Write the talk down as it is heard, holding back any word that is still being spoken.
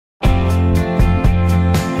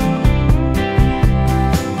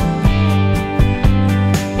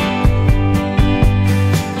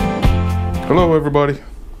Hello everybody.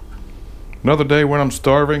 Another day when I'm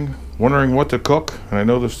starving, wondering what to cook, and I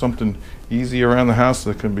know there's something easy around the house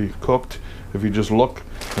that can be cooked if you just look.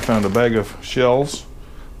 I found a bag of shells,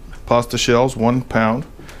 pasta shells, 1 pound.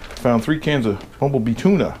 Found 3 cans of bumblebee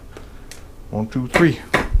tuna. 1, 2, 3.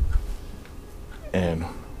 And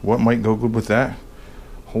what might go good with that?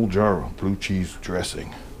 Whole jar of blue cheese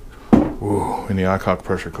dressing. Ooh, in the Aicok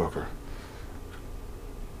pressure cooker.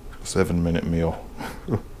 7-minute meal.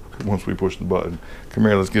 Once we push the button. Come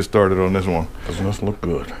here, let's get started on this one. Doesn't this look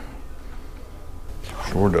good?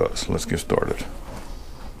 Sure does. Let's get started.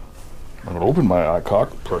 I'm gonna open my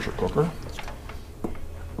Aicok pressure cooker.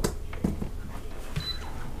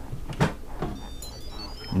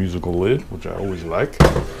 Musical lid, which I always like.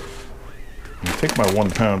 And take my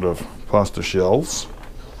 1 pound of pasta shells.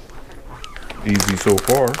 Easy so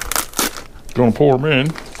far. Gonna pour them in.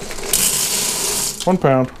 1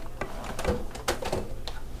 pound.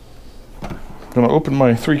 Gonna open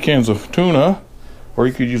my 3 cans of tuna, or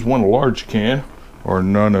you could use 1 large can, or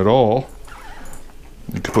none at all.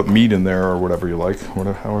 You could put meat in there or whatever you like,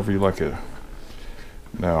 however you like it.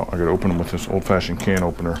 Now I gotta open them with this old-fashioned can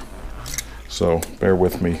opener, so bear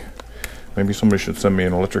with me. Maybe somebody should send me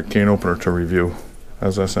an electric can opener to review.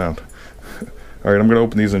 How's that sound? All right, I'm gonna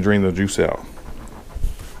open these and drain the juice out.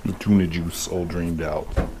 The tuna juice all drained out.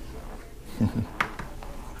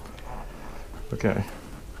 Okay.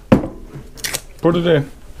 Put it in.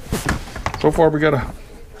 So far we got 1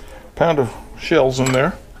 pound of shells in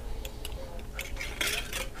there.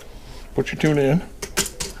 Put your tuna in.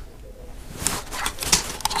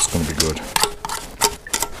 It's gonna be good.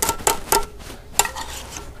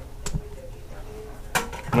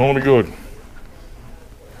 Gonna be good.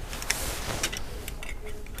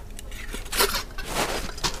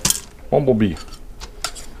 Bumblebee. You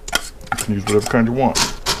can use whatever kind you want.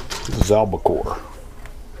 This is albacore.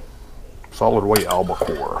 Solid white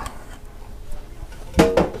albacore.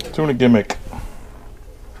 Tuna gimmick.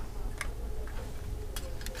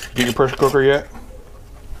 Get your pressure cooker yet?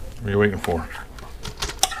 What are you waiting for?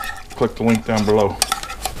 Click the link down below.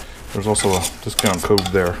 There's also a discount code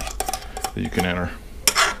there that you can enter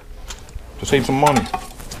to save some money.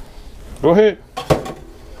 Go ahead.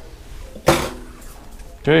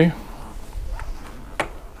 Okay.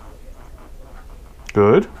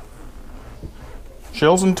 Good.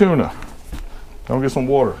 Shells and tuna. Now we'll get some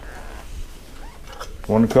water.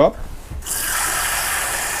 1 cup.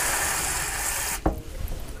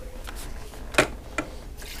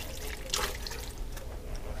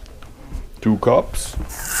 Two cups.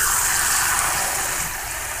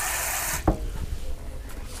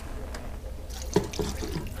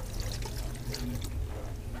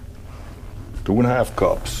 2.5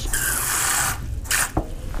 cups.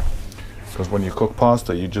 Because when you cook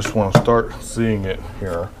pasta, you just want to start seeing it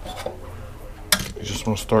here. You just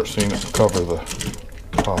want to start seeing it cover the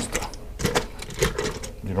pasta.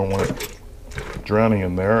 You don't want it drowning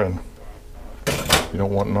in there, and you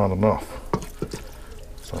don't want not enough.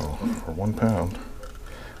 So for 1 pound,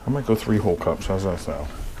 I might go 3 whole cups. How's that sound?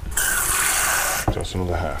 Just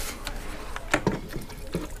another half.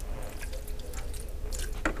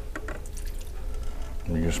 Let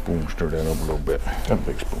me use a spoon, stir that up a little bit. Got a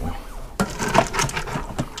big spoon.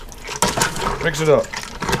 Mix it up.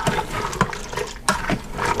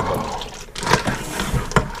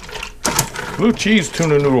 Blue cheese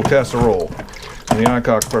tuna noodle casserole in the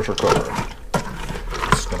Aicok pressure cooker.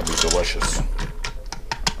 This is going to be delicious.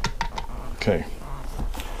 Okay,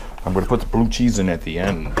 I'm going to put the blue cheese in at the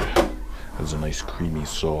end. There's a nice creamy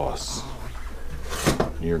sauce.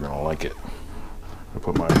 You're going to like it. I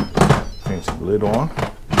put my fancy lid on.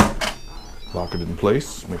 Lock it in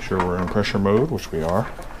place. Make sure we're in pressure mode, which we are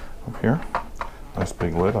up here. Nice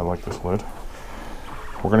big lid. I like this lid.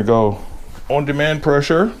 We're going to go on demand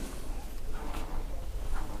pressure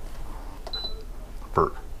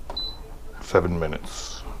for 7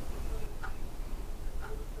 minutes.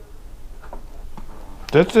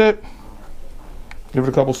 That's it. Give it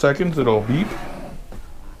a couple seconds, it'll beep.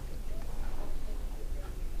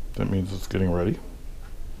 That means it's getting ready.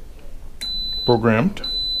 Programmed.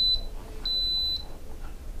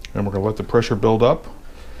 And we're gonna let the pressure build up.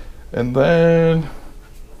 And then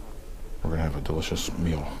we're gonna have a delicious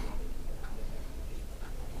meal.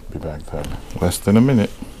 Be back then. Less than a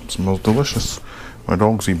minute. It smells delicious. My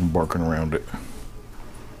dog's even barking around it.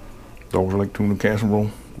 Dogs like tuna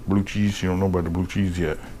casserole. Blue cheese. You don't know about the blue cheese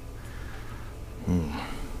yet.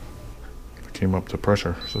 It came up to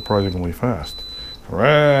pressure surprisingly fast.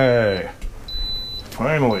 Hooray!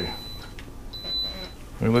 Finally.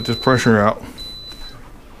 Let me let this pressure out.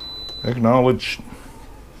 Acknowledge.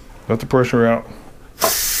 Let the pressure out.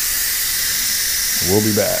 We'll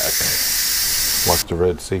be back. Watch the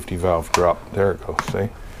red safety valve drop. There it goes, see?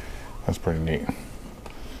 That's pretty neat.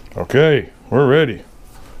 Okay, we're ready.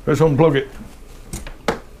 Let's unplug it.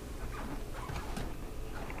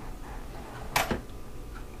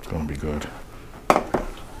 It's gonna be good.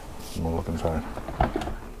 I'm gonna look inside.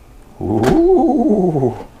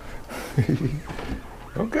 Ooh.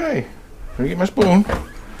 Okay, let me get my spoon.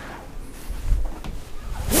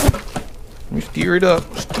 Let me stir it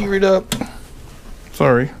up, stir it up.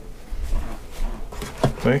 Sorry.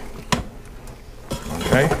 See?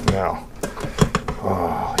 Okay, now.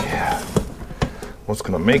 Oh, yeah. What's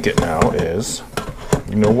gonna make it now is,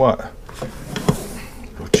 you know what?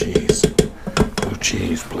 Blue cheese. Blue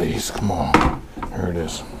cheese, please. Come on. Here it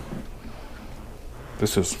is.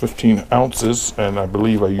 This is 15 ounces, and I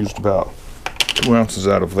believe I used about 2 ounces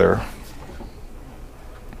out of there.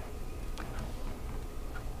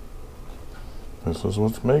 This is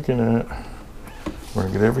what's making it. We're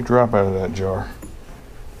gonna get every drop out of that jar.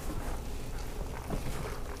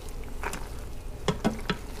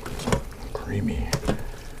 Creamy.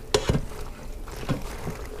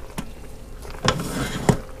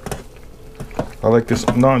 I like this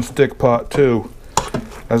non-stick pot too.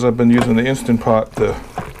 As I've been using the Instant Pot, the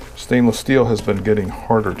stainless steel has been getting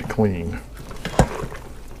harder to clean.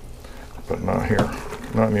 But not here.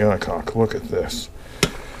 Not in the Aicok. Look at this.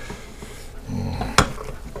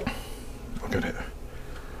 Look at it.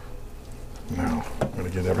 Now, I'm going to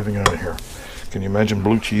get everything out of here. Can you imagine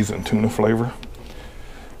blue cheese and tuna flavor?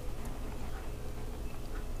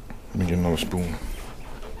 Let me get another spoon.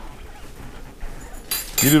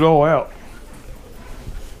 Get it all out.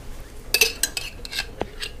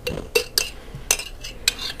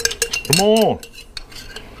 Come on.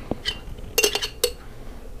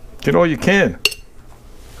 Get all you can.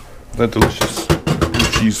 That delicious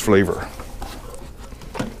blue cheese flavor.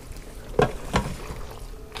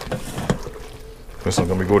 This is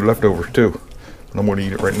gonna be good leftovers too. And I'm gonna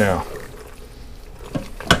eat it right now.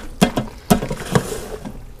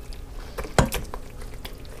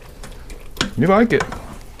 You like it?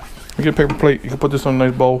 You get a paper plate. You can put this on a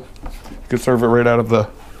nice bowl. You can serve it right out of the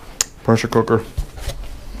pressure cooker.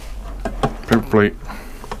 Paper plate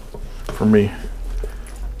for me.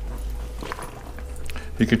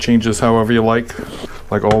 You could change this however you like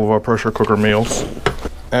all of our pressure cooker meals.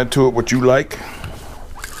 Add to it what you like.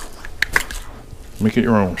 Make it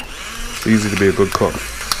your own. It's easy to be a good cook.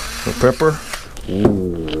 The pepper.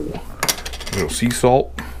 Ooh. A little sea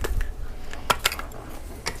salt.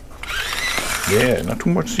 Yeah, not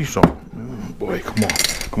too much sea salt. Oh boy, come on.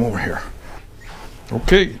 Come over here.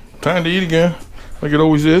 Okay, time to eat again. Like it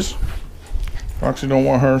always is. Roxy don't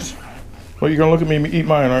want hers. Well, you're gonna look at me eat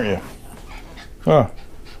mine, aren't you? Huh?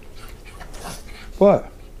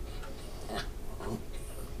 What?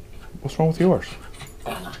 What's wrong with yours?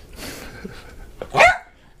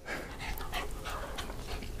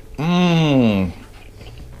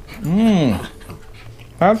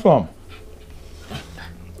 Have some.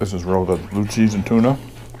 This is rolled up blue cheese and tuna.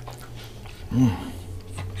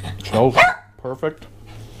 Smells perfect.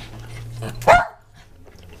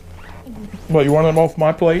 What, you want them off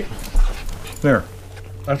my plate? There.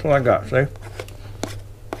 That's what I got, see?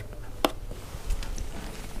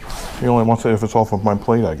 He only wants it if it's off of my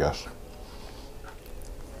plate, I guess.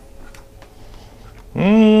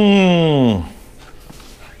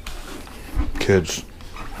 Kids.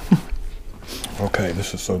 Okay,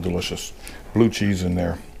 this is so delicious. Blue cheese in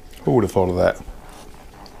there. Who would have thought of that?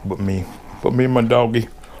 But me. But me and my doggy.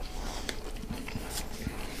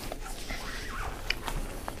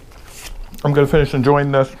 I'm going to finish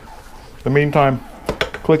enjoying this. In the meantime,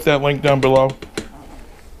 click that link down below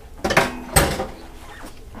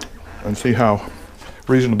and see how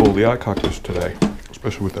reasonable the Aicok is today,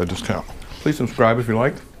 especially with that discount. Please subscribe if you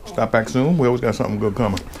like. Stop back soon. We always got something good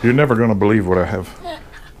coming. You're never going to believe what I have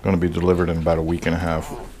going to be delivered in about a week and a half.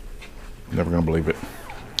 You're never going to believe it.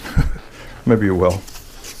 Maybe you will.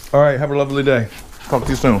 All right, have a lovely day. Talk to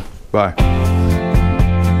you soon. Bye.